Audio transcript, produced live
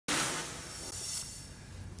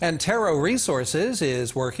Antero Resources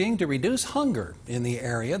is working to reduce hunger in the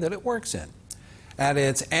area that it works in. At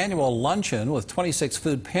its annual luncheon with 26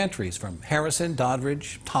 food pantries from Harrison,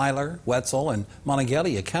 Doddridge, Tyler, Wetzel, and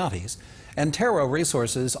Monongalia counties, Antero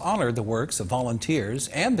Resources honored the works of volunteers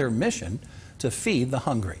and their mission to feed the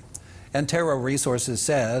hungry. Antero Resources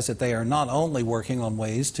says that they are not only working on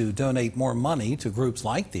ways to donate more money to groups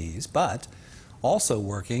like these, but also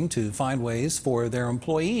working to find ways for their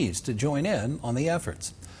employees to join in on the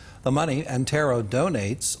efforts. The money Antero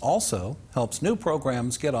donates also helps new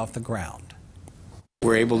programs get off the ground.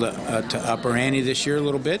 We're able to up our ante this year a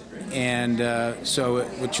little bit, and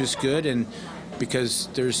which is good, and because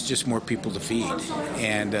there's just more people to feed,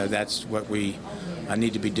 and that's what we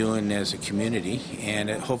need to be doing as a community, and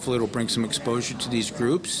hopefully it'll bring some exposure to these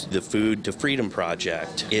groups. The Food to Freedom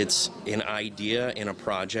Project, it's an idea and a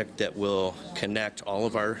project that will connect all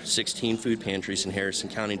of our 16 food pantries in Harrison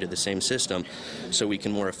County to the same system so we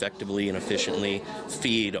can more effectively and efficiently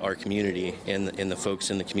feed our community and the folks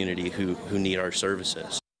in the community who need our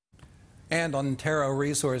services. And Antero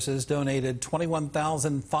Resources donated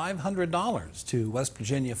 $21,500 to West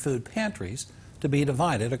Virginia food pantries to be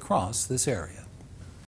divided across this area.